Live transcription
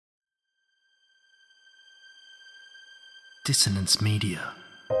Dissonance Media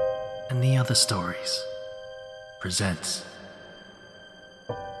and the Other Stories presents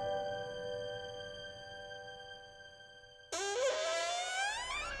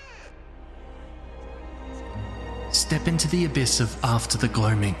Step into the abyss of After the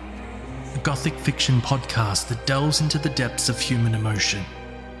Gloaming, a gothic fiction podcast that delves into the depths of human emotion.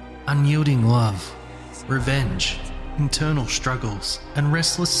 Unyielding love, revenge, internal struggles, and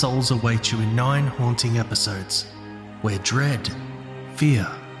restless souls await you in 9 haunting episodes, where dread, fear,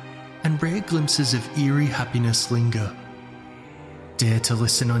 and rare glimpses of eerie happiness linger. Dare to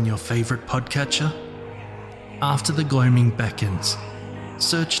listen on your favourite podcatcher? After the Gloaming beckons.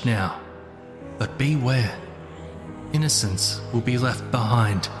 Search now, but beware. Innocence will be left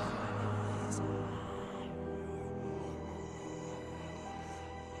behind.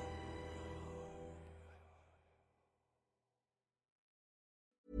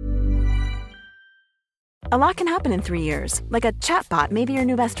 A lot can happen in 3 years, like a chatbot may be your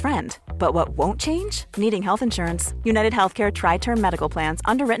new best friend. But what won't change? Needing health insurance. United Healthcare Tri-Term Medical Plans,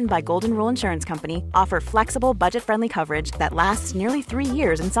 underwritten by Golden Rule Insurance Company, offer flexible, budget-friendly coverage that lasts nearly 3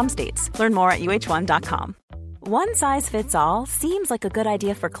 years in some states. Learn more at uh1.com. One size fits all seems like a good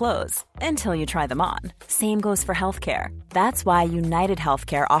idea for clothes until you try them on. Same goes for healthcare. That's why United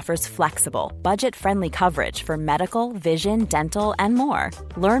Healthcare offers flexible, budget-friendly coverage for medical, vision, dental, and more.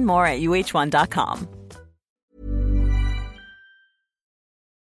 Learn more at uh1.com.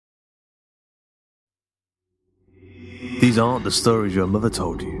 These aren't the stories your mother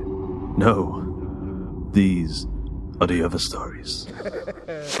told you. No, these are the other stories.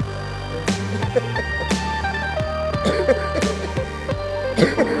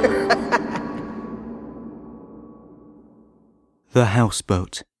 The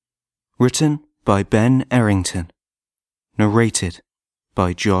Houseboat. Written by Ben Errington. Narrated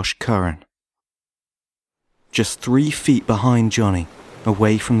by Josh Curran. Just 3 feet behind Johnny,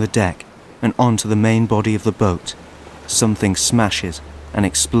 away from the deck and onto the main body of the boat, something smashes and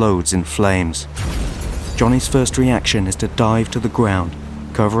explodes in flames. Johnny's first reaction is to dive to the ground,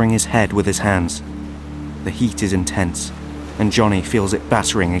 covering his head with his hands. The heat is intense, and Johnny feels it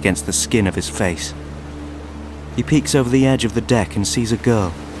battering against the skin of his face. He peeks over the edge of the deck and sees a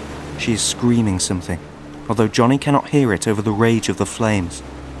girl. She is screaming something, although Johnny cannot hear it over the rage of the flames.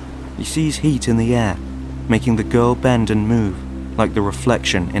 He sees heat in the air, making the girl bend and move, like the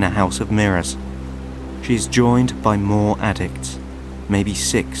reflection in a house of mirrors. She is joined by more addicts, maybe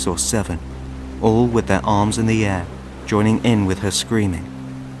 6 or 7, all with their arms in the air, joining in with her screaming.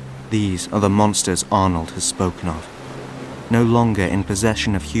 These are the monsters Arnold has spoken of, no longer in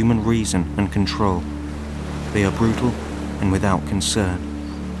possession of human reason and control. They are brutal and without concern.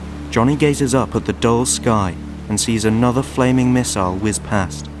 Johnny gazes up at the dull sky and sees another flaming missile whiz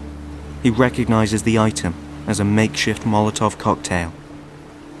past. He recognizes the item as a makeshift Molotov cocktail,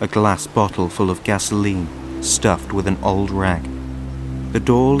 a glass bottle full of gasoline stuffed with an old rag. The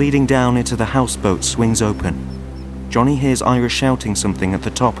door leading down into the houseboat swings open. Johnny hears Ira shouting something at the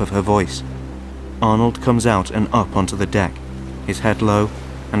top of her voice. Arnold comes out and up onto the deck, his head low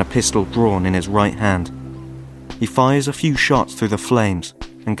and a pistol drawn in his right hand. He fires a few shots through the flames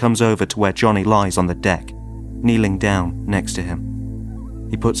and comes over to where Johnny lies on the deck, kneeling down next to him.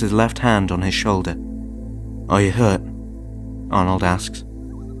 He puts his left hand on his shoulder. "Are you hurt?" Arnold asks.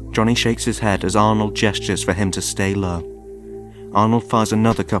 Johnny shakes his head as Arnold gestures for him to stay low. Arnold fires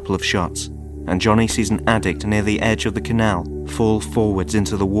another couple of shots, and Johnny sees an addict near the edge of the canal fall forwards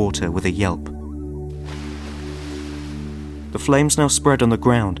into the water with a yelp. The flames now spread on the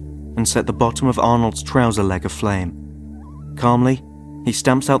ground and set the bottom of Arnold's trouser leg aflame. Calmly, he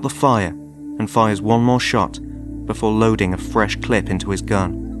stamps out the fire and fires one more shot before loading a fresh clip into his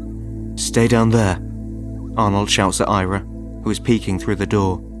gun. "Stay down there," Arnold shouts at Ira, who is peeking through the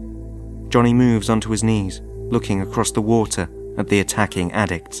door. Johnny moves onto his knees, looking across the water at the attacking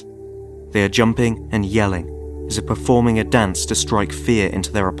addicts. They are jumping and yelling, as if performing a dance to strike fear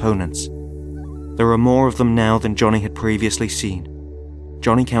into their opponents. There are more of them now than Johnny had previously seen.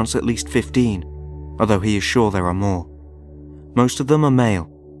 Johnny counts at least 15, although he is sure there are more. Most of them are male,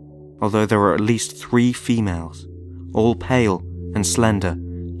 although there are at least 3 females, all pale and slender,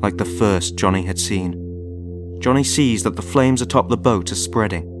 like the first Johnny had seen. Johnny sees that the flames atop the boat are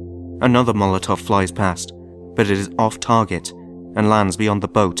spreading. Another Molotov flies past, but it is off target and lands beyond the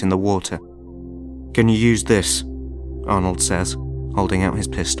boat in the water. "Can you use this?" Arnold says, holding out his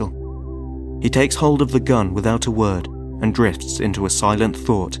pistol. He takes hold of the gun without a word and drifts into a silent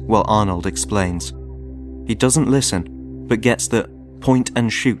thought while Arnold explains. He doesn't listen, but gets that point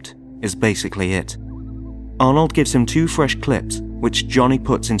and shoot is basically it. Arnold gives him 2 fresh clips, which Johnny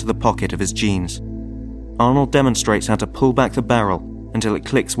puts into the pocket of his jeans. Arnold demonstrates how to pull back the barrel until it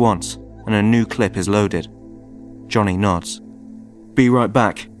clicks once and a new clip is loaded. Johnny nods. "Be right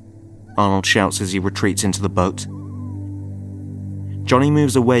back," Arnold shouts as he retreats into the boat. Johnny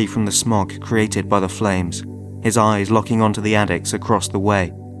moves away from the smog created by the flames, his eyes locking onto the addicts across the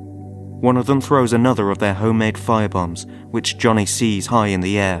way. One of them throws another of their homemade firebombs, which Johnny sees high in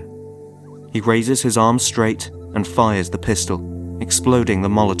the air. He raises his arms straight and fires the pistol, exploding the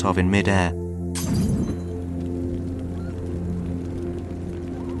Molotov in mid-air.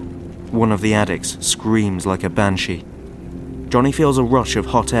 One of the addicts screams like a banshee. Johnny feels a rush of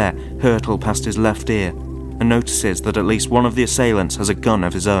hot air hurtle past his left ear and notices that at least one of the assailants has a gun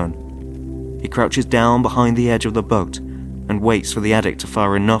of his own. He crouches down behind the edge of the boat and waits for the addict to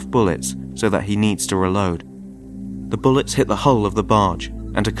fire enough bullets so that he needs to reload. The bullets hit the hull of the barge,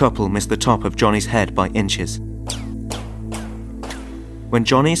 and a couple miss the top of Johnny's head by inches. When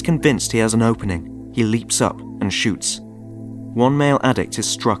Johnny is convinced he has an opening, he leaps up and shoots. One male addict is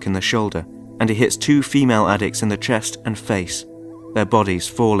struck in the shoulder, and he hits two female addicts in the chest and face, their bodies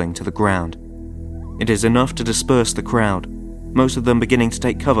falling to the ground. It is enough to disperse the crowd, most of them beginning to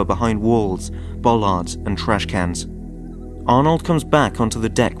take cover behind walls, bollards, and trash cans. Arnold comes back onto the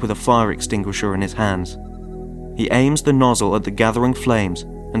deck with a fire extinguisher in his hands. He aims the nozzle at the gathering flames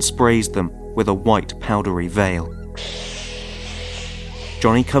and sprays them with a white powdery veil.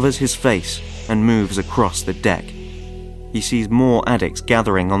 Johnny covers his face and moves across the deck. He sees more addicts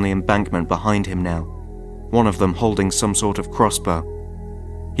gathering on the embankment behind him now, one of them holding some sort of crossbow.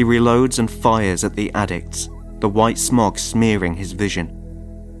 He reloads and fires at the addicts, the white smog smearing his vision.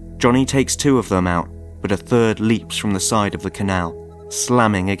 Johnny takes two of them out, but a third leaps from the side of the canal,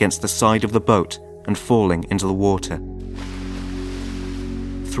 slamming against the side of the boat and falling into the water.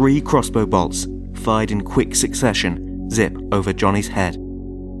 3 crossbow bolts, fired in quick succession, zip over Johnny's head,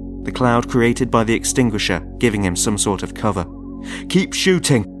 the cloud created by the extinguisher giving him some sort of cover. "Keep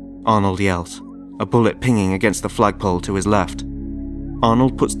shooting," Arnold yells, a bullet pinging against the flagpole to his left.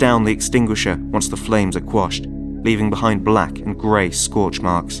 Arnold puts down the extinguisher once the flames are quashed, leaving behind black and grey scorch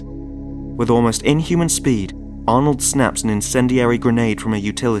marks. With almost inhuman speed, Arnold snaps an incendiary grenade from a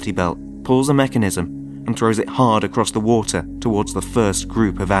utility belt, pulls a mechanism, and throws it hard across the water towards the first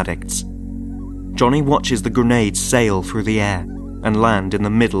group of addicts. Johnny watches the grenade sail through the air and land in the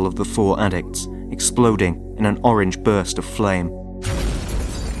middle of the 4 addicts, exploding in an orange burst of flame.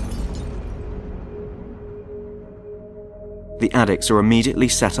 The addicts are immediately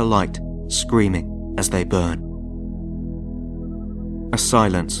set alight, screaming as they burn. A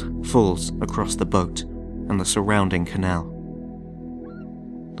silence falls across the boat and the surrounding canal.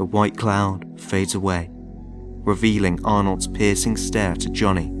 The white cloud fades away, revealing Arnold's piercing stare to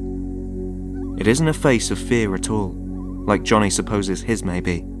Johnny. It isn't a face of fear at all, like Johnny supposes his may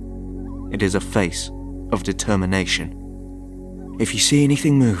be. It is a face of determination. "If you see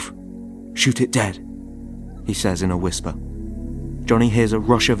anything move, shoot it dead," he says in a whisper. Johnny hears a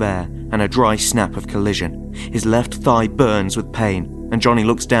rush of air and a dry snap of collision. His left thigh burns with pain, and Johnny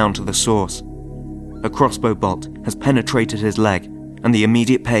looks down to the source. A crossbow bolt has penetrated his leg, and the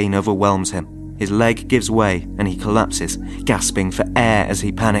immediate pain overwhelms him. His leg gives way, and he collapses, gasping for air as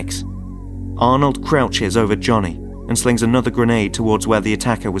he panics. Arnold crouches over Johnny and slings another grenade towards where the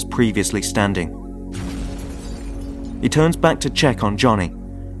attacker was previously standing. He turns back to check on Johnny,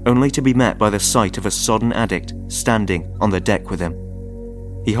 only to be met by the sight of a sodden addict standing on the deck with him.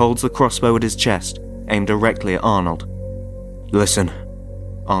 He holds the crossbow at his chest, aimed directly at Arnold. "Listen,"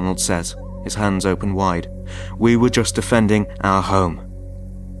 Arnold says, his hands open wide. "We were just defending our home."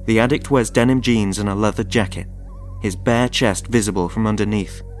 The addict wears denim jeans and a leather jacket, his bare chest visible from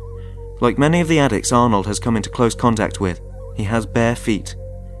underneath. Like many of the addicts Arnold has come into close contact with, he has bare feet.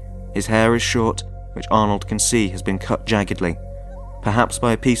 His hair is short, which Arnold can see has been cut jaggedly, perhaps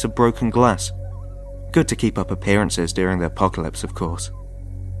by a piece of broken glass. Good to keep up appearances during the apocalypse, of course.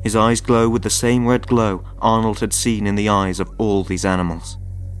 His eyes glow with the same red glow Arnold had seen in the eyes of all these animals.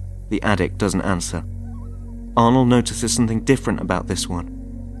 The addict doesn't answer. Arnold notices something different about this one.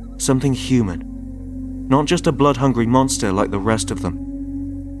 Something human. Not just a blood-hungry monster like the rest of them.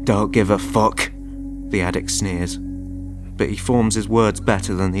 "Don't give a fuck," the addict sneers, but he forms his words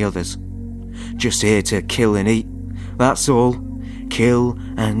better than the others. "Just here to kill and eat, that's all. Kill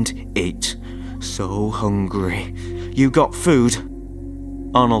and eat. So hungry. You got food?"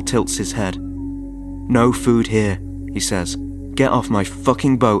 Arnold tilts his head. "No food here," he says. "Get off my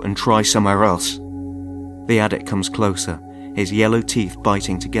fucking boat and try somewhere else." The addict comes closer, his yellow teeth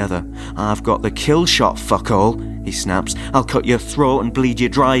biting together. "I've got the kill shot, fuckhole," he snaps. "I'll cut your throat and bleed you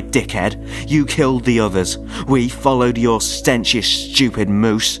dry, dickhead. You killed the others. We followed your stench, you stupid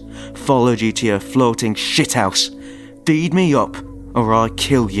moose. followed you to your floating shithouse. Feed me up, or I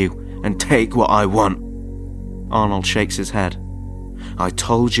kill you and take what I want. Arnold shakes his head. I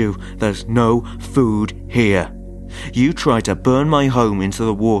told you there's no food here. You tried to burn my home into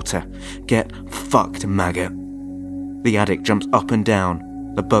the water. Get fucked, maggot. The addict jumps up and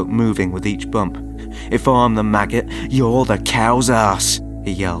down, the boat moving with each bump. If I'm the maggot, you're the cow's ass,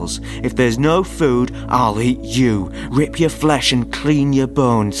 he yells. If there's no food, I'll eat you. Rip your flesh and clean your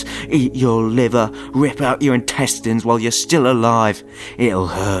bones. Eat your liver, rip out your intestines while you're still alive. It'll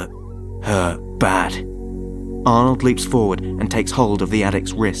hurt. Hurt bad. Arnold leaps forward and takes hold of the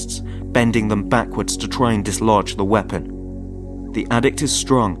addict's wrists, bending them backwards to try and dislodge the weapon. The addict is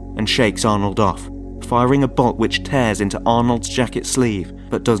strong and shakes Arnold off, firing a bolt which tears into Arnold's jacket sleeve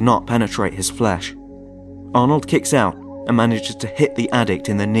but does not penetrate his flesh. Arnold kicks out and manages to hit the addict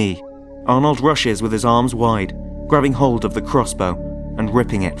in the knee. Arnold rushes with his arms wide, grabbing hold of the crossbow and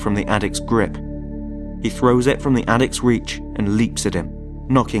ripping it from the addict's grip. He throws it from the addict's reach and leaps at him,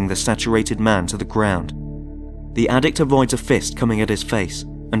 knocking the saturated man to the ground. The addict avoids a fist coming at his face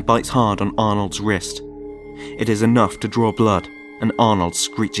and bites hard on Arnold's wrist. It is enough to draw blood, and Arnold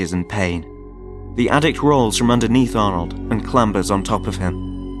screeches in pain. The addict rolls from underneath Arnold and clambers on top of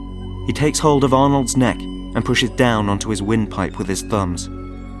him. He takes hold of Arnold's neck and pushes down onto his windpipe with his thumbs.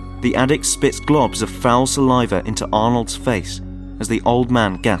 The addict spits globs of foul saliva into Arnold's face as the old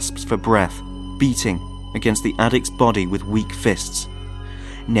man gasps for breath, beating against the addict's body with weak fists.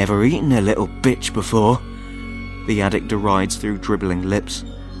 Never eaten a little bitch before, the addict derides through dribbling lips.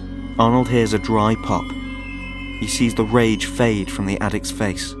 Arnold hears a dry pop. He sees the rage fade from the addict's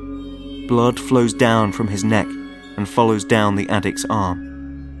face. Blood flows down from his neck and follows down the addict's arm.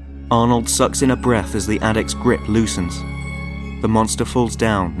 Arnold sucks in a breath as the addict's grip loosens. The monster falls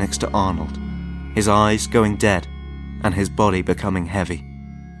down next to Arnold, his eyes going dead and his body becoming heavy.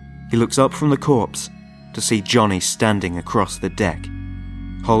 He looks up from the corpse to see Johnny standing across the deck,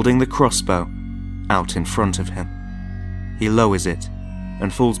 holding the crossbow out in front of him. He lowers it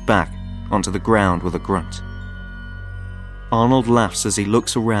and falls back onto the ground with a grunt. Arnold laughs as he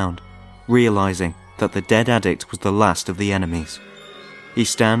looks around, realizing that the dead addict was the last of the enemies. He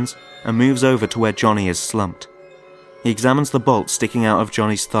stands and moves over to where Johnny is slumped. He examines the bolt sticking out of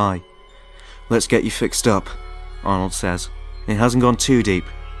Johnny's thigh. Let's get you fixed up, Arnold says. It hasn't gone too deep,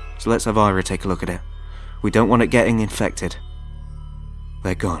 so let's have Ira take a look at it. We don't want it getting infected.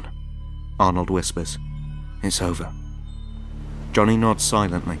 They're gone, Arnold whispers. It's over. Johnny nods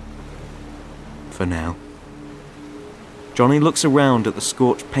silently. For now. Johnny looks around at the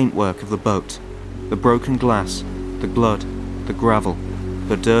scorched paintwork of the boat, the broken glass, the blood, the gravel,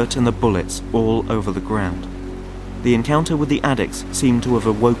 the dirt and the bullets all over the ground. The encounter with the addicts seemed to have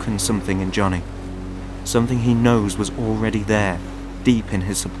awoken something in Johnny. Something he knows was already there, deep in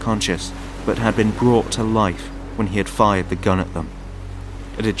his subconscious, but had been brought to life when he had fired the gun at them.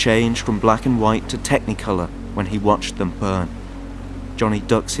 It had changed from black and white to technicolor when he watched them burn. Johnny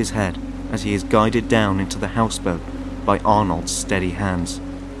ducks his head as he is guided down into the houseboat by Arnold's steady hands.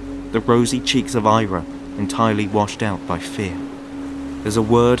 The rosy cheeks of Ira entirely washed out by fear. There's a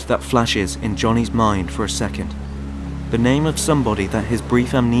word that flashes in Johnny's mind for a second. The name of somebody that his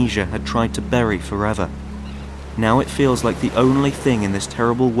brief amnesia had tried to bury forever. Now it feels like the only thing in this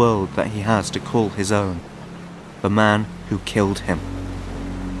terrible world that he has to call his own. The man who killed him.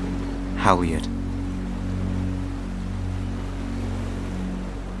 Halyard.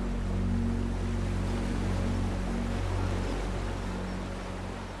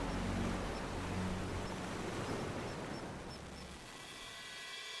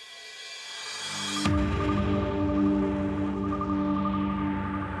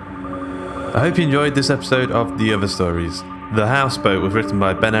 I hope you enjoyed this episode of The Other Stories. The Houseboat was written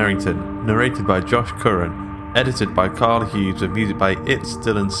by Ben Errington, narrated by Josh Curran, edited by Carl Hughes with music by It's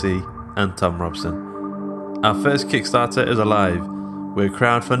Dylan C and Tom Robson. Our first Kickstarter is alive. We're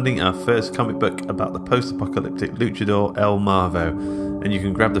crowdfunding our first comic book about the post-apocalyptic luchador El Marvo, and you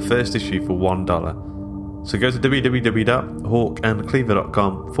can grab the first issue for $1. So go to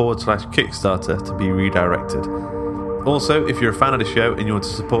www.hawkandcleaver.com/Kickstarter to be redirected. Also, if you're a fan of the show and you want to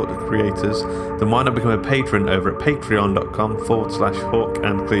support the creators, then why not become a patron over at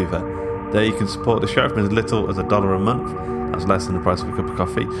patreon.com/hawkandcleaver. There you can support the show from as little as $1 a month. That's less than the price of a cup of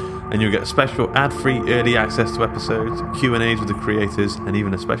coffee. And you'll get special ad-free early access to episodes, Q&As with the creators, and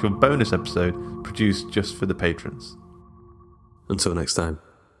even a special bonus episode produced just for the patrons. Until next time.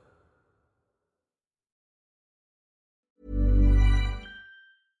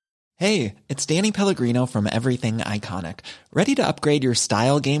 Hey, it's Danny Pellegrino from Everything Iconic. Ready to upgrade your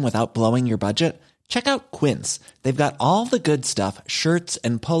style game without blowing your budget? Check out Quince. They've got all the good stuff, shirts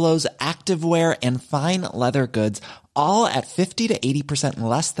and polos, activewear, and fine leather goods, all at 50 to 80%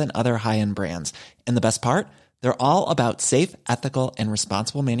 less than other high-end brands. And the best part? They're all about safe, ethical, and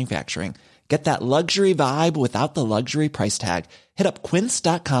responsible manufacturing. Get that luxury vibe without the luxury price tag. Hit up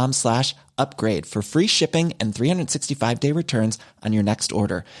quince.com/upgrade for free shipping and 365-day returns on your next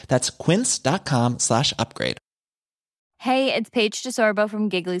order. That's quince.com/upgrade. Hey, it's Paige DeSorbo from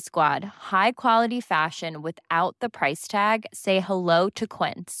Giggly Squad. High quality fashion without the price tag. Say hello to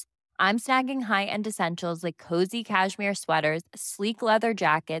Quince. I'm snagging high-end essentials like cozy cashmere sweaters, sleek leather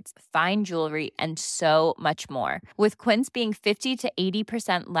jackets, fine jewelry, and so much more. With Quince being 50 to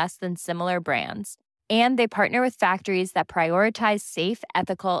 80% less than similar brands. And they partner with factories that prioritize safe,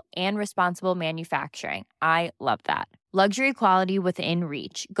 ethical, and responsible manufacturing. I love that. Luxury quality within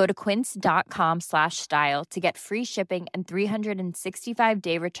reach. Go to quince.com/style to get free shipping and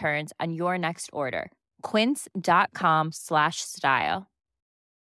 365-day returns on your next order. Quince.com/style.